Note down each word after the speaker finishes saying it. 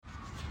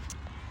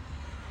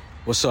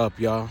What's up,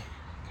 y'all?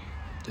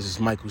 This is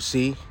Michael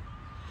C.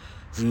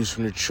 Views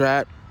from the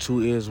Trap,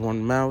 2 ears,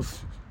 1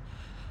 mouth.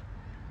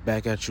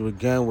 Back at you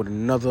again with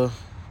another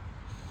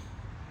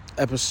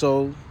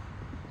episode.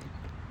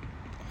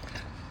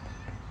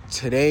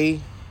 Today's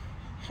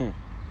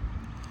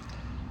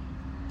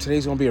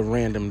gonna be a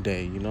random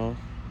day, you know?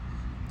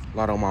 A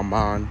lot on my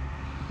mind.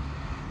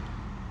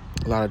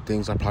 A lot of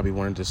things I probably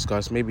want to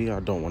discuss. Maybe I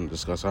don't want to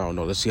discuss. I don't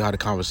know. Let's see how the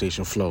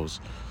conversation flows.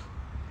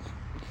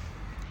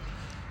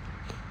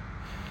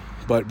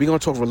 But we're gonna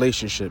talk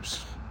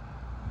relationships.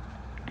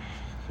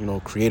 You know,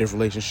 creative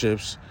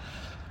relationships.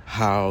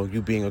 How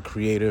you being a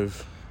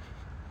creative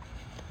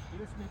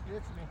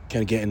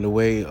can get in the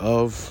way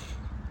of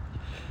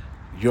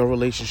your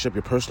relationship,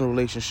 your personal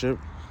relationship.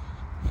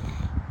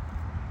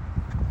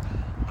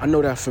 I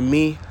know that for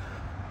me,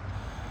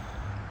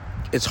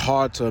 it's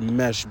hard to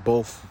mesh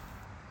both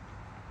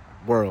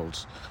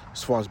worlds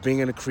as far as being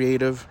in a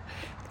creative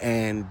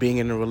and being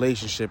in a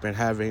relationship and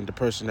having the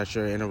person that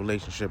you're in a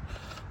relationship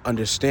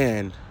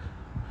understand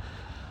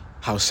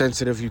how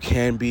sensitive you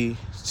can be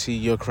to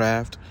your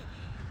craft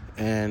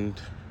and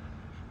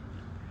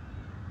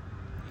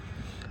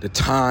the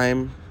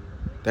time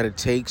that it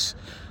takes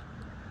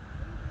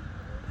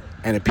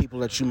and the people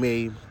that you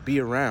may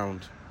be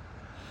around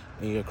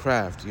in your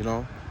craft, you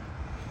know?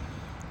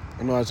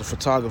 I know as a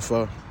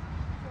photographer,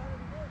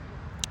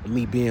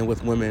 me being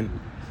with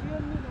women,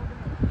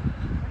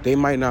 they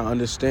might not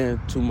understand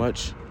too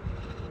much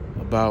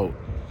about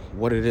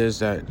what it is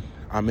that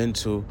I'm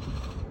into,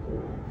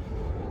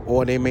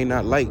 or they may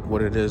not like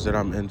what it is that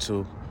I'm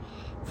into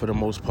for the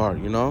most part,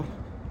 you know?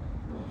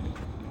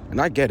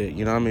 And I get it,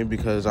 you know what I mean?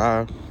 Because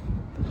I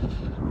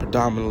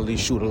predominantly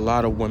shoot a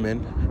lot of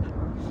women,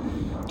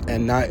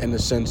 and not in the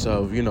sense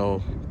of, you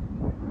know,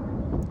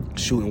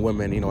 shooting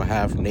women, you know,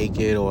 half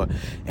naked or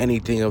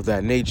anything of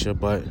that nature,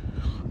 but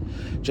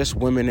just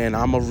women. And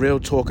I'm a real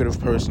talkative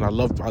person. I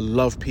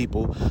love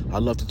people. I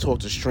love to talk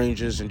to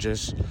strangers and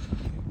just,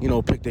 you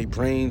know, pick their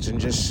brains and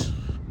just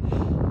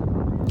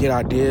get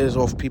ideas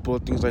off people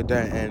and things like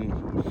that. And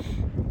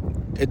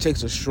it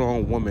takes a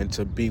strong woman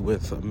to be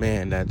with a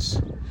man that's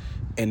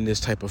in this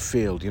type of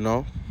field, you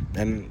know?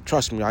 And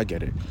trust me, I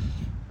get it.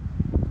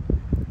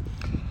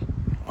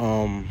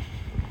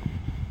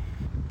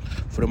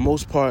 For the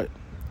most part,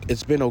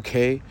 it's been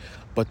okay,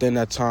 but then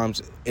at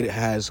times it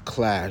has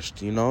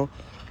clashed, you know?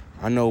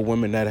 I know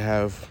women that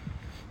have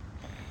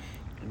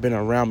been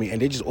around me and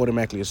they just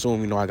automatically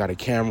assume, you know, I got a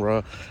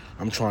camera,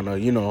 I'm trying to,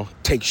 you know,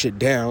 take shit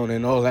down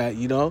and all that,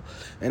 you know?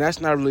 And that's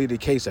not really the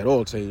case at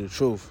all, to tell you the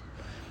truth.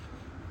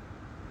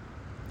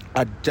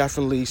 I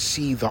definitely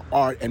see the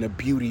art and the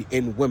beauty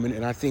in women,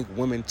 and I think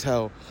women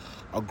tell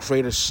a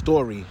greater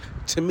story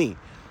to me,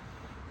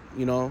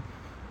 you know?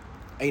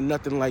 Ain't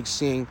nothing like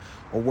seeing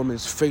a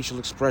woman's facial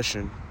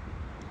expression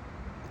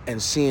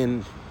and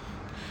seeing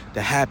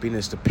the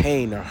happiness, the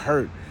pain, the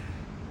hurt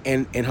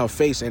in her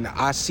face. And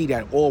I see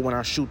that all when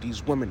I shoot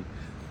these women.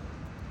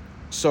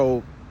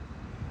 So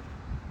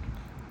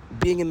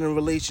being in a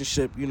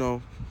relationship, you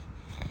know,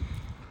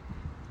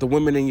 the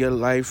women in your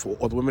life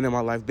or the women in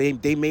my life,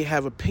 they may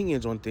have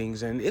opinions on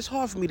things, and it's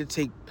hard for me to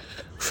take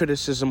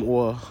criticism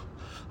or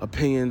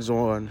opinions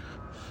on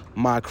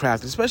my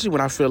craft, especially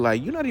when I feel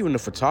like you're not even a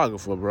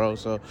photographer, bro.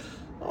 So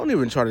don't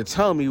even try to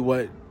tell me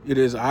what it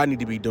is I need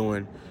to be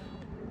doing,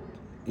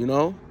 you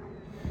know?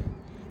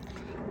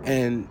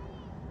 And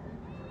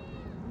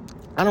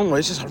I don't know,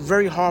 it's just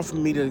very hard for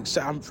me to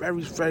accept. I'm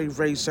very, very,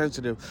 very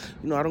sensitive.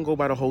 You know, I don't go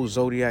by the whole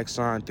zodiac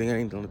sign thing,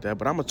 anything like that,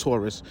 but I'm a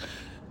Taurus.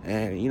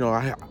 And, you know,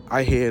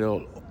 I hear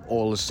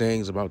all the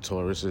sayings about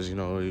Tauruses, you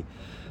know,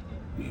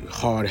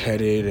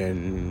 hard-headed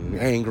and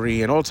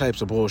angry and all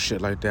types of bullshit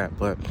like that.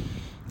 But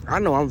I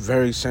know I'm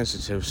very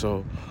sensitive,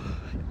 so,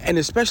 and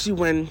especially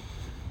when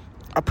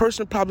a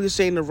person probably is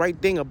saying the right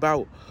thing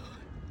about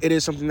it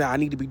is something that I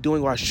need to be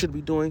doing or I should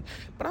be doing,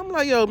 but I'm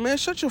like, yo, man,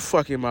 shut your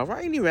fucking mouth.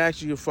 I ain't even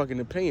asked you your fucking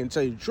opinion, to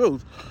tell you the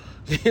truth.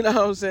 You know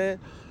what I'm saying?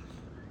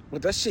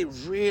 But that shit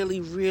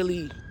really,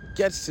 really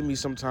gets to me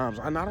sometimes,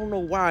 and I don't know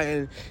why,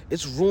 and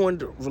it's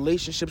ruined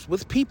relationships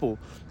with people,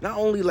 not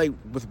only like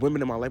with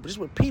women in my life, but just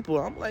with people.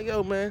 I'm like,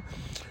 yo, man,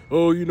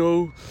 oh, you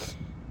know,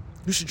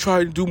 you should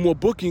try to do more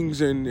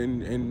bookings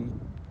and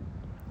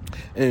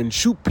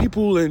shoot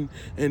people and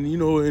you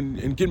know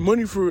and get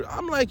money for it.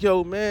 I'm like,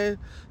 yo, man,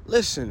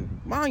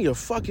 listen, mind your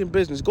fucking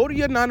business. Go to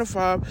your 9 to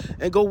 5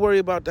 and go worry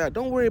about that.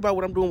 Don't worry about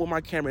what I'm doing with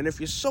my camera. And if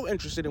you're so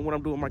interested in what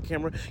I'm doing with my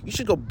camera, you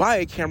should go buy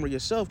a camera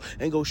yourself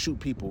and go shoot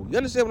people. You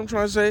understand what I'm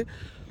trying to say?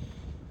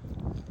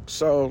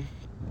 So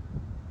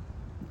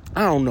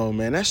I don't know,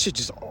 man. That shit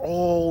just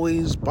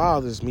always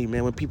bothers me,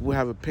 man, when people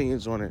have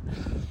opinions on it,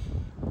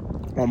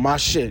 on my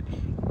shit,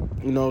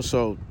 you know.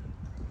 So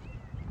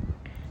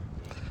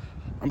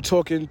I'm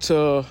talking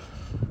to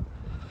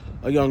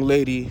a young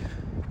lady,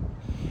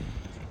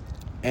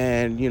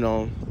 and, you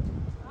know,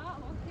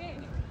 okay.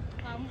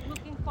 I'm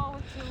looking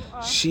forward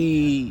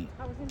to...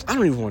 I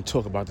don't even want to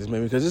talk about this,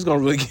 man, because it's going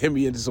to really get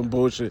me into some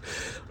bullshit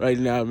right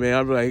now, man.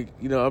 I'm like,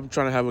 you know, I'm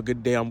trying to have a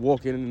good day. I'm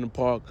walking in the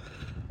park,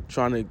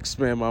 trying to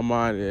expand my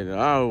mind, and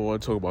I don't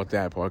want to talk about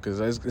that part because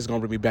it's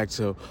going to bring me back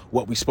to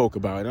what we spoke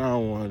about. I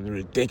don't want to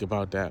really think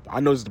about that.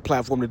 I know it's the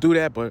platform to do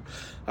that, but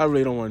I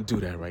really don't want to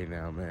do that right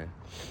now, man.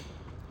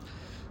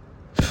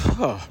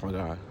 Oh, my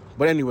God.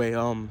 But anyway,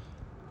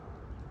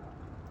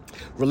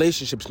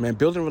 relationships, man.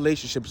 Building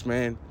relationships,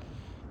 man,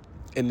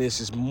 and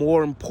this is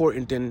more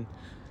important than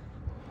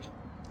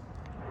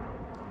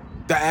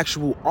the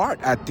actual art,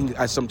 I think,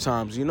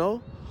 sometimes,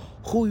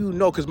 who you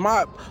know, because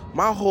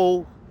my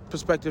whole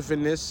perspective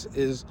in this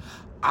is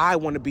I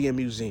want to be in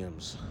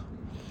museums.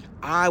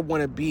 I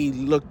want to be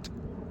looked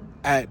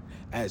at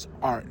as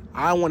art.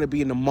 I want to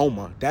be in the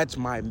MoMA.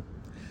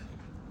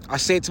 I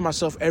say it to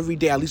myself every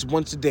day, at least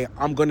once a day,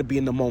 I'm going to be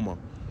in the MoMA,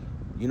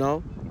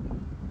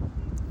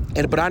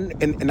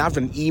 And I've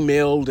been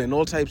emailed and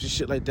all types of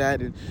shit like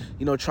that, and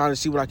trying to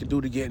see what I can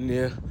do to get in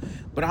there.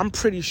 But I'm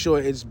pretty sure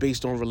it's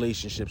based on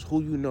relationships,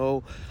 who you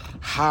know,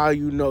 how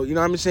you know what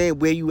I'm saying,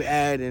 where you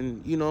at,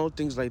 and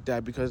things like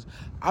that. Because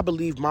I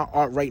believe my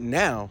art right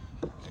now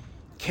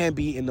can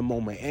be in the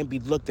moment and be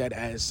looked at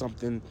as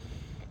something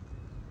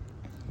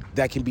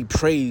that can be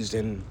praised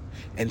and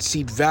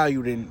see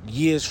valued in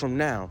years from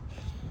now.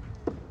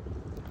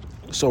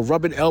 So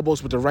rubbing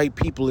elbows with the right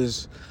people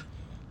is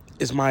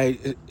kind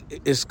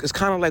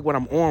of like what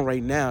I'm on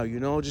right now,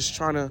 just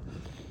trying to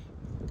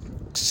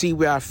see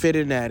where I fit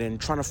in at and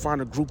trying to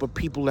find a group of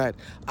people that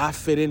I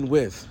fit in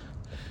with.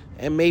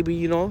 And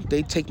maybe,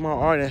 they take my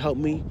art and help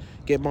me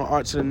get my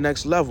art to the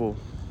next level.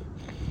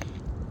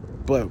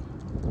 But,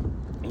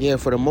 yeah,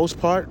 for the most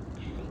part,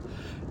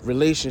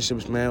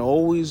 relationships, man.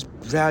 Always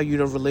value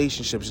the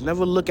relationships.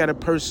 Never look at a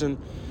person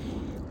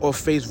or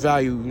face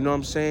value, you know what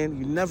I'm saying?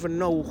 You never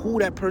know who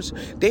that person,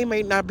 they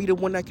may not be the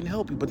one that can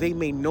help you, but they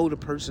may know the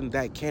person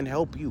that can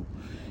help you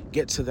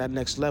get to that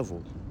next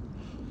level,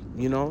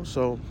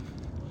 So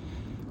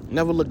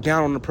never look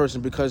down on the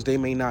person because they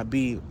may not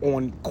be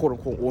on, quote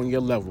unquote, on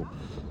your level,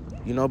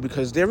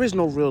 because there is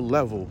no real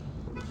level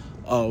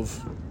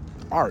of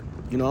art,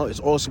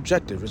 it's all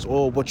subjective. It's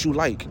all what you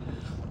like,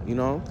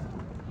 You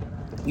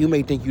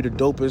may think you're the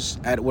dopest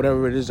at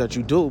whatever it is that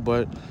you do,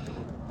 but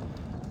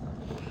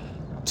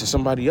to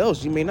somebody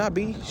else, you may not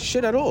be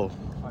shit at all,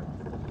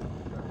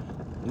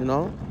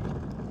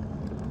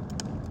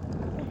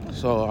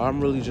 So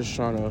I'm really just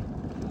trying to,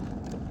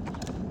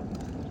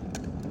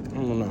 I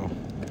don't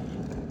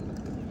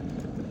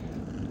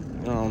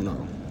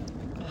know.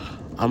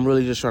 I'm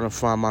really just trying to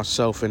find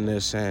myself in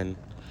this and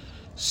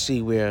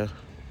see where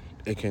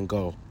it can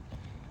go.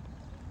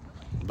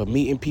 But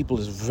meeting people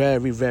is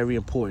very, very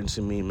important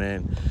to me,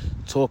 man.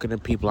 Talking to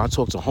people. I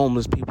talk to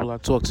homeless people. I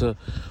talk to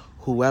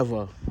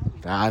whoever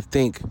that I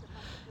think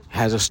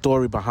has a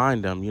story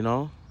behind them,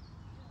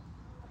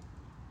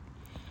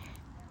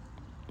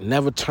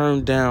 Never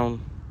turn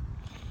down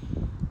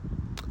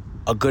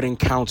a good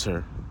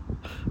encounter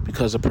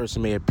because a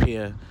person may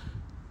appear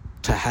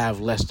to have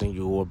less than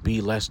you or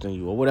be less than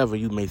you or whatever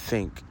you may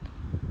think.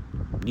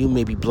 You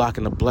may be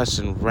blocking a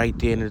blessing right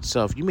there in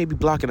itself. You may be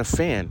blocking a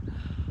fan.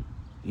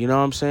 You know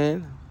what I'm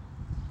saying?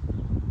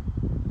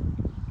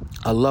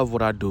 I love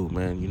what I do,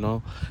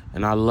 man,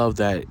 And I love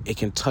that it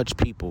can touch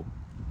people.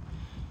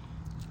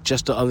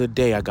 Just the other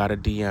day, I got a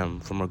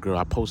DM from a girl.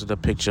 I posted a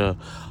picture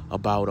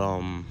about,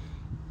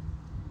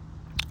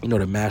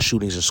 the mass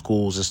shootings in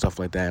schools and stuff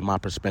like that, in my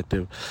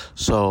perspective.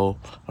 So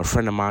a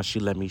friend of mine, she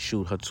let me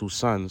shoot her 2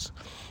 sons.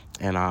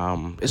 And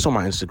it's on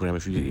my Instagram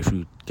if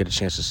you get a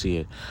chance to see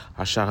it.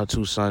 I shot her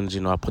 2 sons,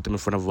 I put them in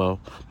front of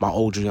my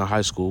old junior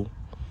high school.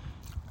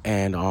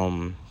 And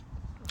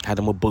had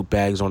them with book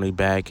bags on their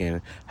back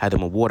and had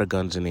them with water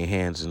guns in their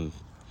hands and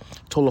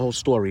told the whole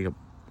story.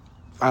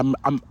 I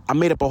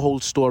made up a whole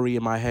story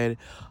in my head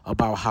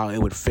about how it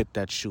would fit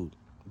that shoot.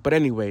 But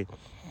anyway,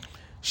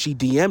 she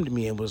DM'd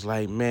me and was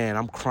like, man,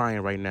 I'm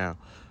crying right now.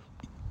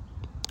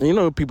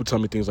 And people tell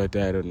me things like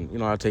that,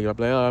 and I tell you, I'm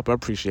like, oh, I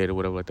appreciate it,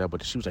 whatever like that.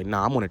 But she was like,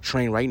 nah, I'm on a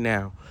train right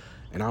now,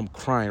 and I'm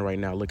crying right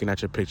now looking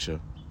at your picture.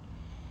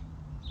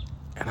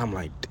 And I'm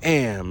like,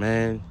 damn,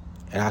 man.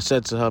 And I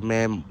said to her,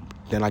 man,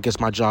 then I guess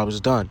my job is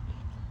done.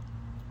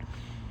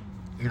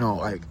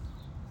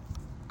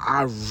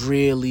 I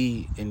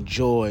really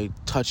enjoy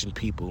touching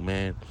people,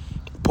 man.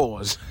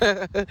 Pause.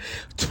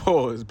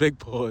 Pause, big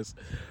pause.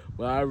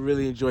 But I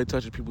really enjoy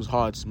touching people's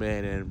hearts,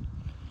 man, and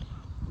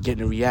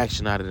getting a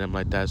reaction out of them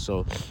like that.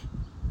 So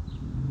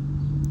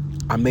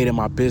I made it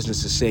my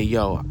business to say,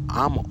 yo,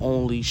 I'm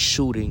only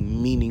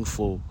shooting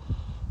meaningful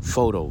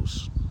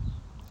photos.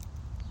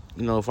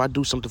 If I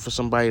do something for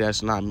somebody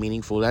that's not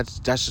meaningful, that's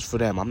just for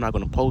them. I'm not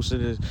going to post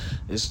it.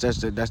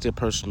 That's their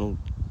personal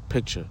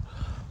picture.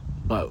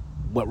 But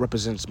what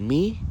represents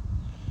me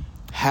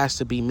has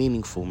to be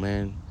meaningful,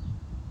 man.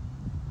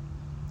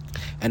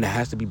 And it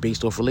has to be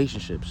based off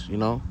relationships,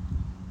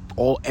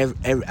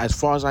 as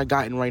far as I've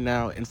gotten right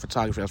now in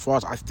photography, as far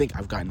as I think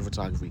I've gotten in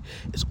photography,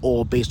 it's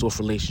all based off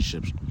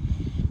relationships.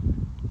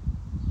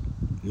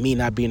 Me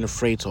not being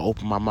afraid to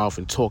open my mouth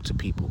and talk to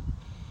people.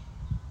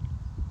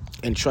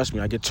 And trust me,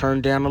 I get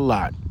turned down a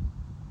lot.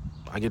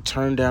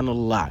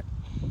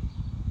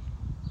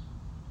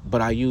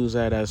 but I use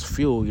that as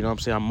fuel. You know what I'm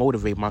saying? I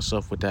motivate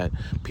myself with that.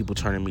 People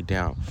turning me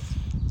down.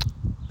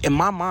 In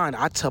my mind,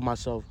 I tell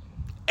myself,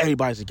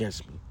 everybody's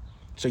against me.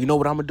 So you know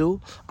what I'm going to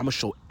do? I'm going to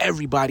show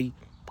everybody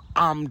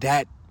I'm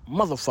that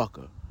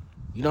motherfucker.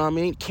 You know what I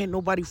mean? Can't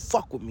nobody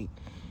fuck with me.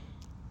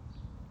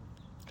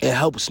 It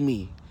helps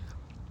me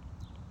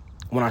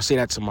when I say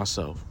that to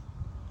myself.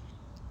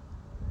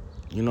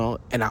 You know?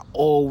 And I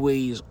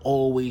always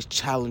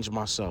challenge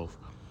myself.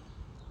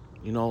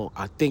 You know?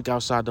 I think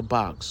outside the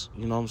box.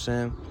 You know what I'm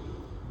saying?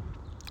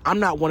 I'm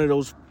not one of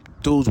those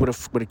dudes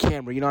with a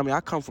camera, you know what I mean?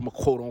 I come from a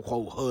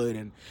quote-unquote hood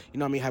and, you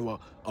know what I mean, have a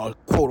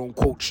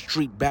quote-unquote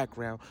street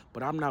background,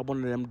 but I'm not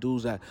one of them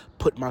dudes that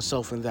put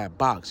myself in that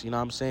box, you know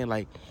what I'm saying?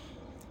 Like,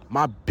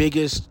 one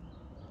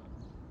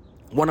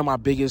of my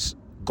biggest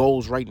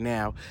goals right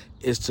now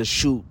is to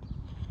shoot,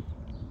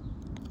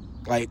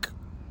 like,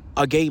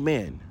 a gay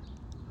man,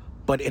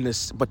 but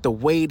the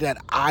way that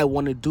I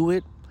want to do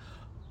it,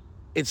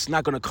 it's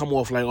not going to come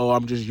off like, oh,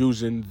 I'm just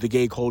using the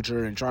gay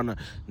culture and trying to...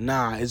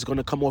 Nah, it's going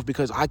to come off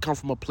because I come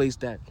from a place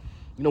that,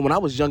 you know, when I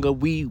was younger,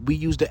 we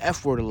used the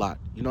F word a lot.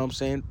 You know what I'm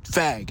saying?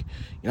 Fag. You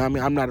know what I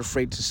mean? I'm not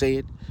afraid to say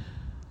it.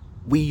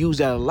 We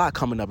used that a lot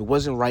coming up. It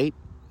wasn't right,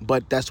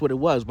 but that's what it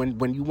was.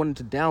 When you wanted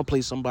to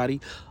downplay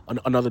somebody,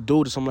 another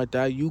dude or something like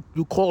that, you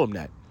call him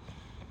that.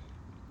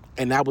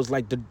 And that was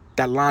like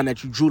that line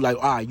that you drew, like,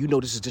 you know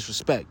this is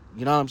disrespect.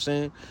 You know what I'm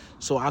saying?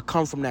 So I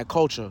come from that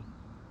culture.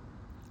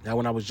 Now,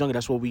 when I was younger,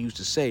 that's what we used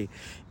to say.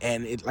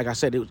 And it, like I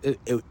said,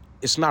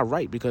 it's not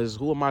right because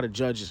who am I to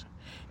judge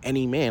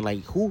any man?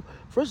 Like,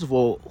 first of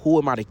all, who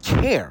am I to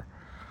care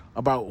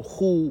about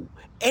who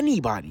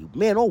anybody,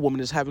 man or woman,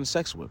 is having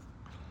sex with?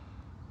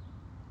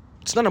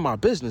 It's none of my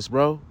business,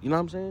 bro. You know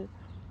what I'm saying?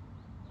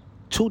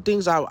 Two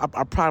things I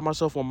pride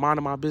myself on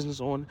minding my business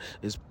on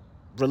is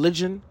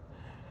religion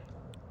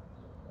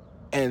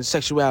and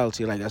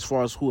sexuality, like as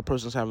far as who a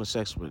person's having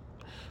sex with.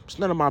 It's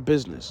none of my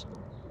business.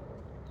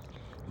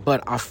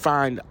 But I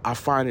find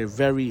it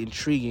very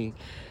intriguing,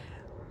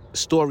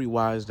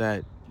 story-wise,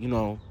 that, you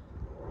know,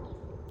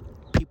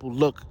 people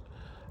look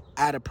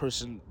at a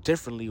person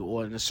differently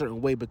or in a certain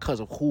way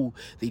because of who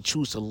they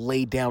choose to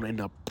lay down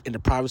in the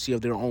privacy of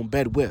their own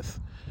bed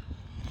with.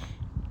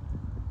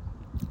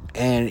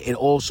 And it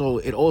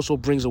also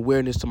brings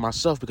awareness to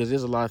myself because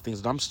there's a lot of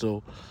things that I'm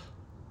still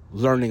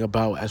learning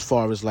about as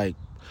far as like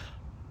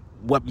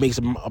what makes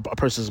a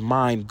person's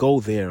mind go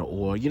there,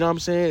 or, you know what I'm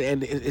saying?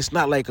 And it's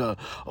not like you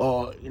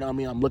know what I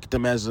mean, I'm looking at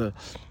them as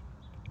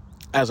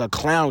a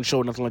clown show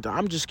or nothing like that.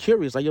 I'm just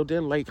curious, like, yo,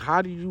 then, like,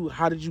 how did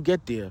you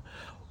get there?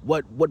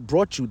 What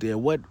brought you there?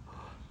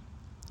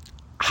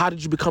 How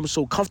did you become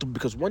so comfortable?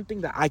 Because one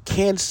thing that I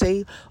can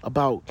say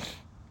about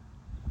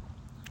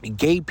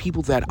gay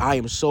people that I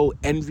am so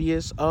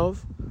envious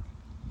of,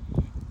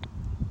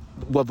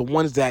 well, the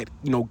ones that,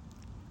 you know,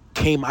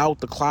 came out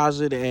the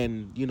closet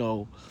and, you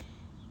know,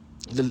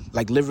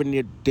 like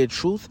living their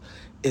truth,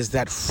 is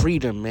that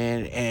freedom,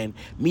 man. And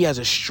me as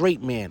a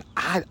straight man,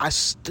 I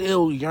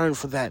still yearn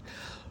for that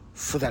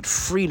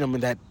freedom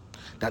and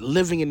that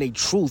living in their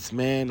truth,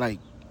 man. Like,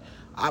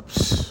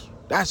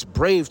 that's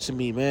brave to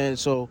me, man.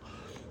 So,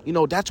 you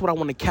know, that's what I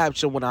want to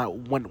capture when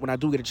I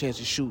do get a chance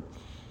to shoot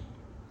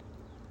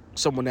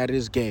someone that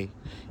is gay,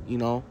 you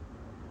know,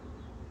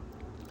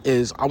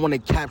 is I want to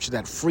capture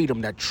that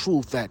freedom, that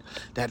truth, that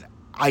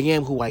I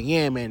am who I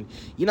am, and,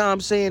 you know what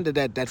I'm saying,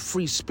 that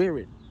free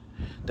spirit.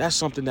 That's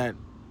something that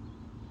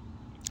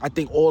I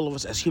think all of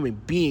us as human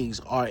beings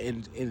are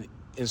in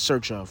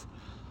search of.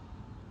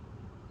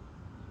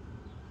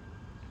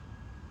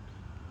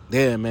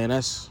 Yeah, man,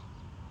 that's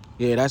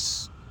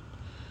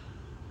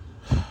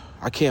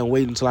I can't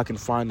wait until I can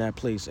find that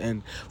place.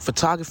 And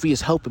photography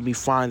is helping me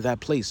find that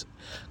place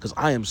because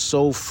I am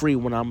so free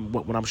when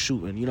I'm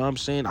shooting. You know what I'm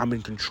saying? I'm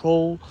in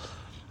control.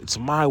 It's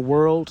my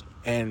world,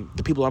 and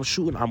the people I'm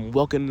shooting, I'm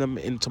welcoming them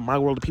into my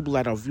world. The people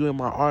that are viewing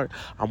my art,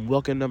 I'm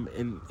welcoming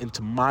them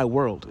into my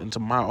world, into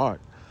my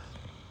art.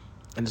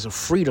 And there's a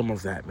freedom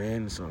of that,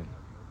 man. So,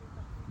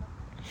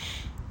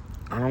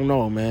 I don't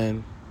know,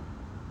 man.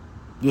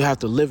 You have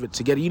to live it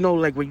together. You know,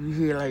 like when you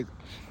hear, like,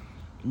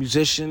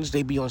 musicians,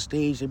 they be on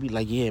stage, they be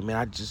like, yeah,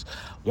 man,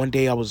 one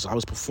day I was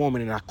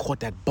performing and I caught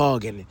that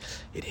bug and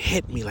it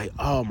hit me like,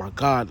 oh my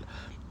God.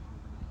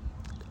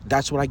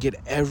 That's what I get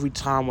every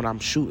time when I'm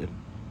shooting.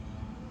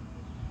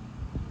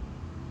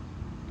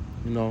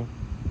 You know?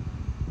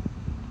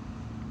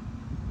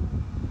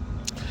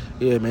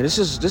 Yeah, man, this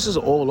is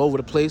all over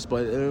the place,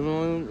 but, you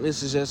know,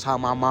 this is just how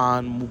my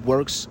mind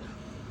works.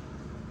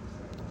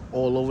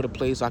 All over the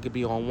place. I could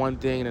be on one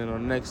thing and then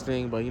on the next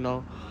thing, but, you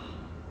know,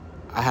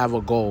 I have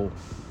a goal,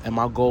 and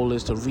my goal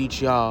is to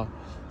reach y'all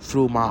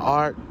through my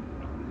art,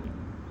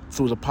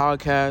 through the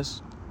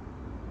podcast,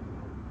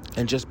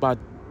 and just by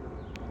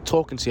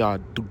talking to y'all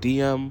through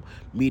DM,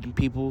 meeting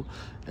people,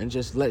 and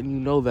just letting you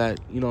know that,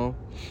 you know,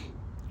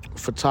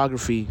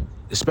 photography,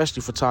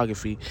 especially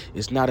photography,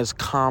 is not as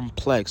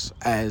complex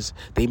as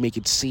they make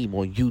it seem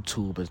on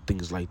YouTube and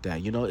things like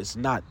that. You know, it's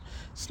not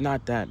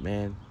that,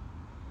 man.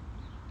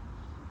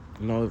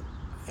 You know,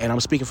 And I'm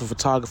speaking for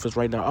photographers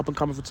right now,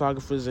 up-and-coming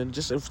photographers, and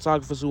just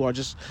photographers who are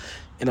just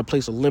in a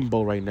place of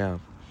limbo right now.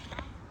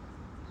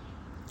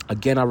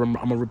 Again, I'm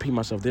going to repeat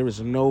myself. There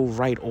is no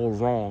right or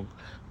wrong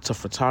to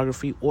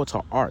photography or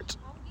to art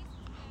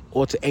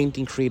or to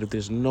anything creative.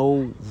 There's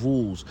no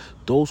rules.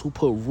 Those who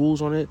put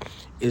rules on it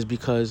is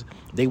because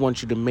they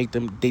want you to make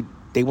them,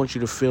 they want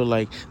you to feel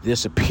like they're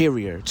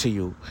superior to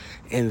you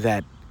in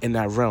that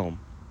realm.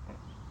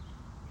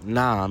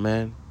 Nah,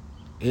 man.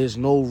 There's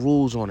no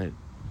rules on it.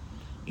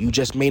 You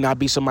just may not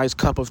be somebody's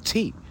cup of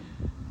tea.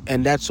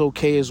 And that's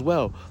okay as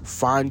well.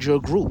 Find your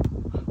group.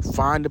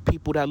 Find the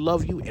people that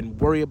love you and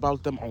worry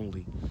about them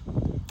only.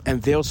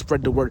 And they'll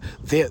spread the word.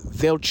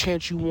 They'll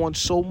chant you on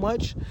so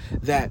much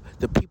that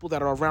the people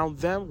that are around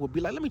them will be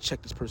like, let me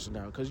check this person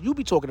out. Because you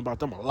be talking about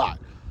them a lot.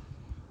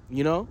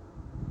 You know?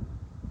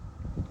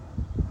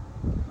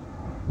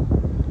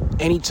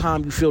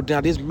 Anytime you feel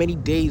down, there's many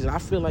days and I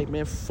feel like,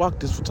 man, fuck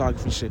this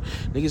photography shit.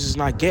 Niggas is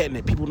not getting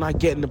it. People not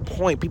getting the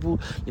point. People,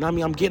 you know what I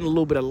mean? I'm getting a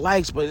little bit of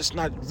likes, but it's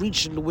not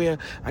reaching to where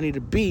I need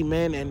to be,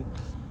 man. And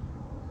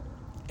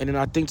then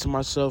I think to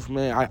myself,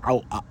 man,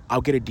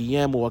 I'll get a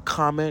DM or a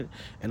comment,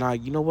 and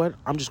you know what?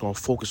 I'm just gonna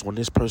focus on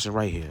this person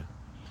right here.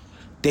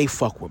 They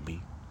fuck with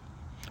me.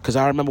 Cause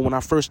I remember when I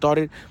first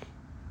started,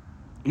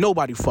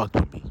 nobody fucked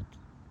with me.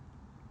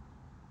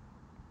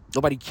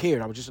 Nobody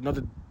cared. I was just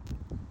another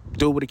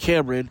dude with a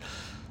camera and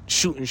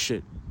shooting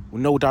shit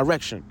with no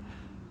direction.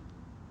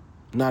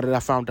 Now that I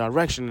found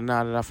direction and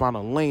now that I found a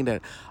lane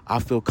that I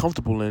feel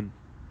comfortable in,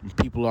 and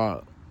people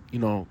are, you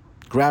know,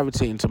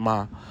 gravitating to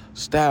my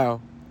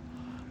style,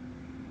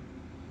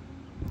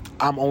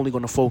 I'm only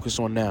going to focus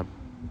on them.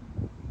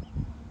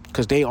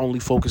 Because they only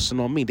focusing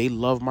on me. They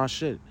love my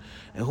shit.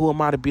 And who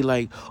am I to be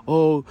like,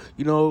 oh,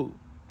 you know,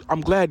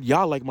 I'm glad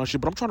y'all like my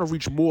shit, but I'm trying to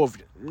reach more of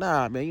you.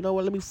 Nah, man, you know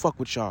what? Let me fuck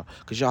with y'all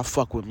because y'all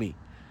fuck with me.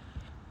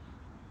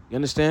 You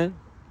understand?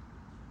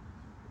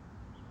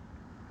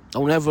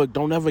 Don't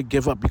ever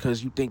give up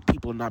because you think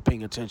people are not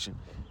paying attention.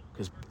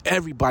 Because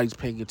everybody's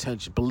paying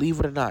attention. Believe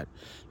it or not.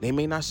 They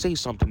may not say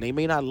something. They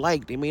may not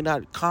like. They may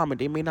not comment.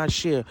 They may not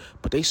share.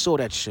 But they saw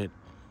that shit.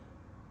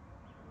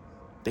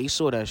 They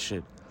saw that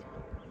shit.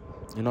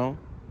 You know?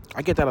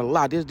 I get that a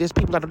lot. There's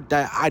people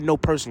that I know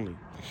personally.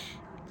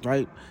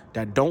 Right?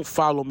 That don't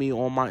follow me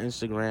on my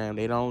Instagram.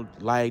 They don't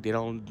like. They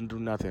don't do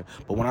nothing.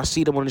 But when I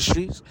see them on the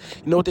streets,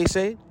 you know what they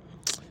say?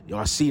 Yo,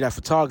 I see that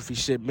photography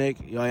shit,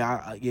 Mick. Yo,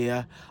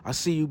 I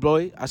see you,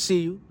 boy. I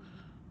see you.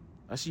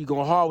 I see you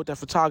going hard with that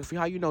photography.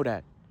 How you know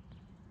that?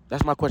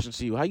 That's my question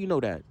to you. How you know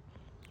that?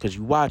 Because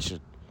you watching.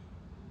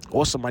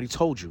 Or somebody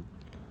told you.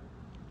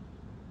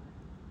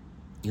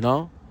 You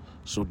know?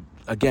 So,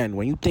 again,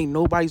 when you think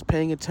nobody's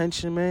paying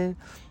attention, man,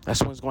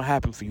 that's when it's going to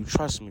happen for you.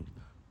 Trust me.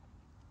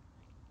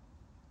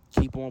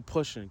 Keep on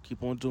pushing.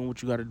 Keep on doing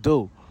what you got to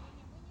do.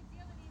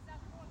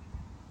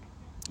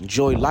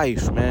 Enjoy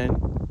life, man.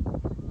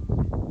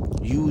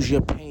 Use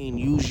your pain.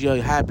 Use your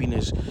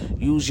happiness.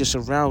 Use your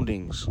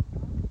surroundings.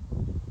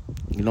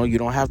 You know, you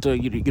don't have to.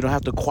 You don't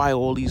have to acquire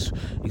all these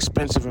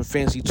expensive and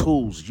fancy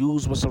tools.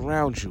 Use what's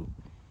around you.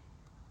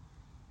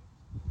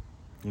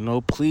 You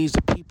know, please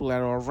the people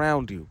that are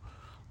around you.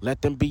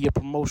 Let them be your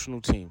promotional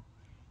team.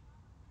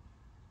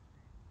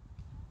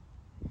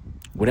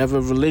 Whatever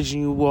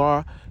religion you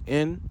are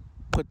in,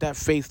 put that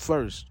faith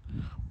first.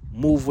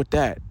 Move with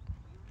that.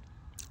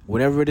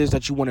 Whatever it is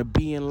that you want to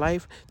be in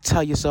life,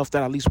 tell yourself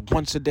that at least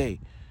once a day.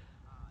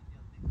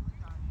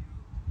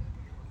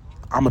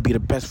 I'm going to be the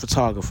best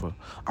photographer.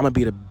 I'm going to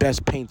be the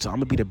best painter. I'm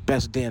going to be the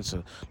best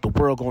dancer. The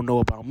world going to know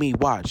about me.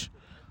 Watch.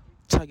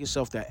 Tell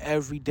yourself that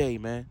every day,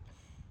 man.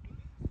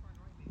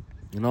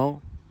 You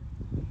know?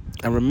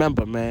 And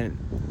remember, man,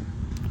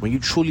 when you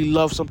truly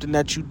love something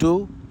that you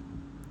do,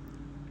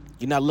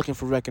 you're not looking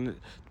for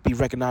be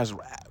recognized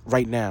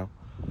right now.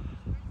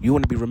 You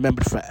want to be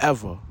remembered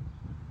forever.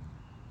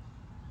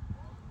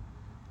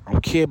 I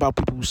don't care about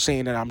people who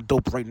saying that I'm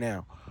dope right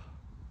now.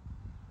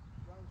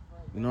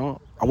 You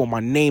know, I want my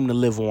name to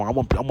live on. I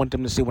want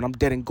them to say when I'm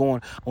dead and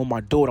gone, I want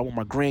my daughter, I want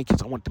my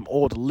grandkids, I want them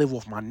all to live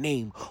off my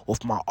name,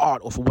 off my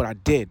art, off of what I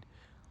did.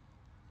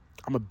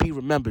 I'm going to be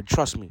remembered,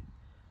 trust me.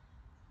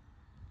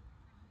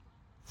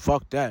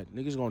 Fuck that.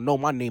 Niggas going to know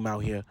my name out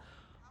here.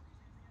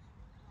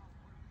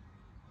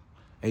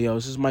 Hey, yo,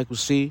 this is Michael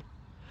C.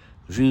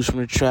 Views from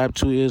the Trap,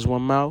 2 ears,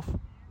 1 mouth.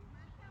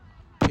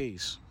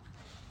 Peace.